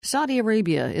Saudi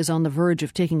Arabia is on the verge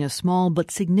of taking a small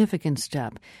but significant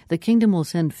step. The kingdom will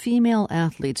send female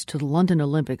athletes to the London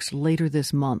Olympics later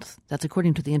this month. That's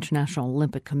according to the International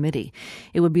Olympic Committee.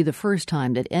 It would be the first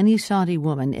time that any Saudi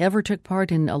woman ever took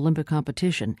part in Olympic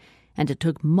competition, and it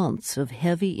took months of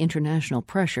heavy international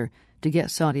pressure to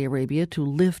get Saudi Arabia to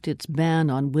lift its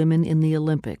ban on women in the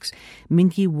Olympics.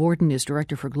 Minky Worden is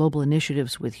Director for Global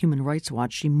Initiatives with Human Rights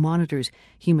Watch. She monitors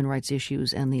human rights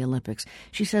issues and the Olympics.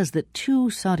 She says that 2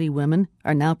 Saudi women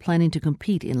are now planning to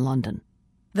compete in London.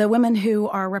 The women who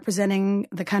are representing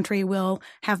the country will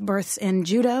have berths in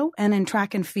judo and in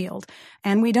track and field.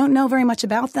 And we don't know very much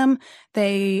about them.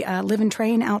 They live and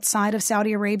train outside of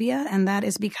Saudi Arabia, and that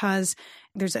is because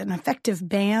there's an effective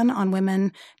ban on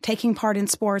women taking part in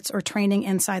sports or training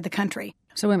inside the country.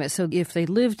 So wait a minute. So if they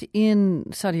lived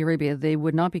in Saudi Arabia, they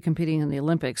would not be competing in the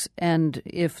Olympics. And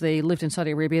if they lived in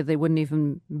Saudi Arabia, they wouldn't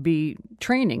even be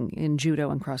training in judo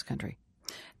and cross country.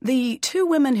 The 2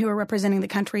 women who are representing the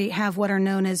country have what are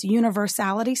known as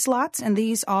universality slots, and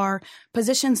these are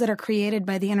positions that are created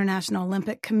by the International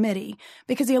Olympic Committee,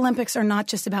 because the Olympics are not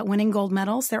just about winning gold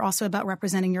medals, they're also about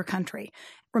representing your country.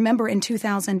 Remember, in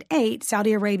 2008,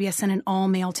 Saudi Arabia sent an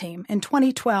all-male team. In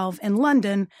 2012, in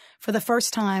London, for the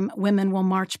first time, women will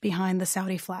march behind the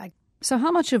Saudi flag. So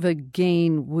how much of a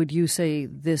gain would you say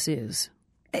this is?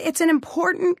 It's an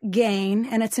important gain,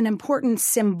 and it's an important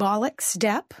symbolic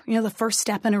step, the first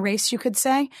step in a race, you could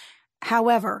say.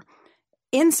 However,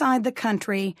 inside the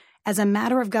country, as a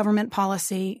matter of government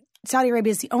policy, Saudi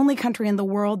Arabia is the only country in the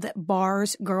world that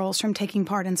bars girls from taking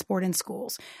part in sport in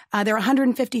schools. There are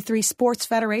 153 sports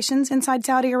federations inside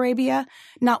Saudi Arabia.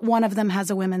 Not one of them has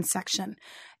a women's section.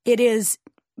 It is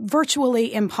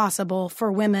virtually impossible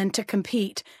for women to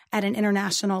compete at an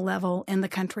international level in the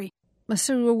country.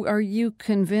 So are you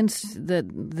convinced that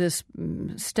this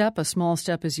step, a small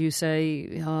step, as you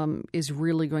say, is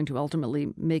really going to ultimately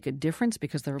make a difference?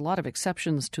 Because there are a lot of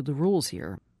exceptions to the rules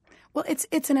here. Well,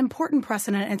 it's an important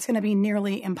precedent, and it's going to be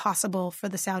nearly impossible for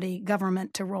the Saudi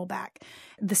government to roll back.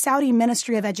 The Saudi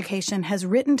Ministry of Education has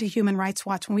written to Human Rights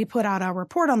Watch when we put out our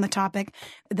report on the topic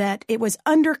that it was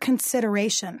under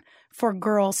consideration for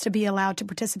girls to be allowed to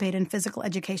participate in physical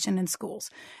education in schools.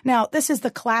 Now, this is the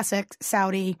classic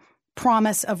Saudi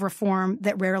promise of reform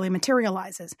that rarely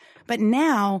materializes. But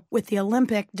now, with the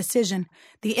Olympic decision,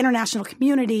 the international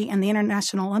community and the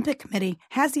International Olympic Committee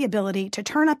has the ability to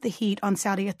turn up the heat on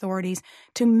Saudi authorities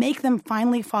to make them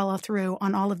finally follow through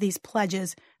on all of these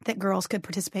pledges that girls could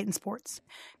participate in sports.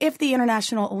 If the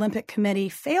International Olympic Committee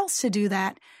fails to do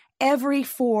that, every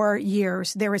 4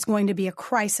 years there is going to be a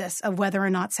crisis of whether or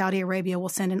not Saudi Arabia will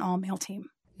send an all-male team.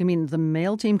 You mean the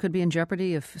male team could be in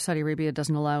jeopardy if Saudi Arabia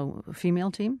doesn't allow a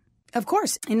female team? Of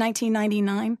course. In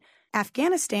 1999,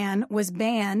 Afghanistan was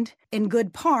banned in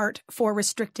good part for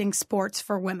restricting sports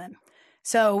for women.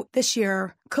 So this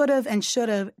year could have and should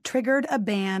have triggered a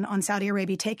ban on Saudi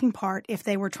Arabia taking part if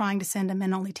they were trying to send a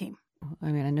men-only team.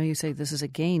 I mean, I know you say this is a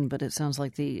gain, but it sounds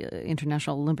like the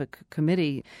International Olympic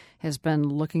Committee has been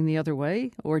looking the other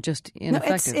way, or just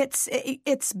ineffective. No,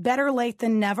 it's better late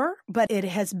than never, but it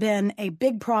has been a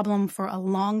big problem for a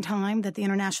long time that the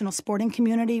international sporting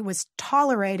community was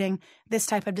tolerating this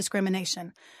type of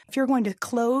discrimination. If you're going to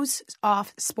close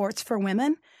off sports for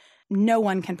women, no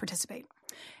one can participate.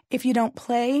 If you don't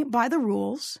play by the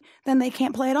rules, then they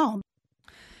can't play at all.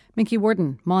 Minky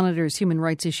Worden monitors human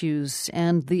rights issues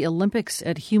and the Olympics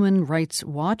at Human Rights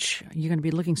Watch. You're going to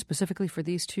be looking specifically for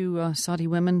these 2 Saudi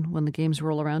women when the games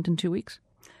roll around in 2 weeks?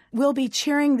 We'll be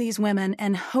cheering these women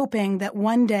and hoping that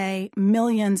one day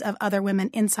millions of other women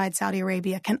inside Saudi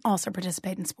Arabia can also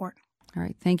participate in sport. All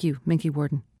right. Thank you, Minky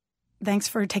Worden. Thanks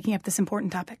for taking up this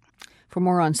important topic. For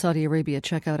more on Saudi Arabia,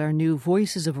 check out our new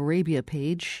Voices of Arabia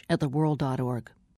page at theworld.org.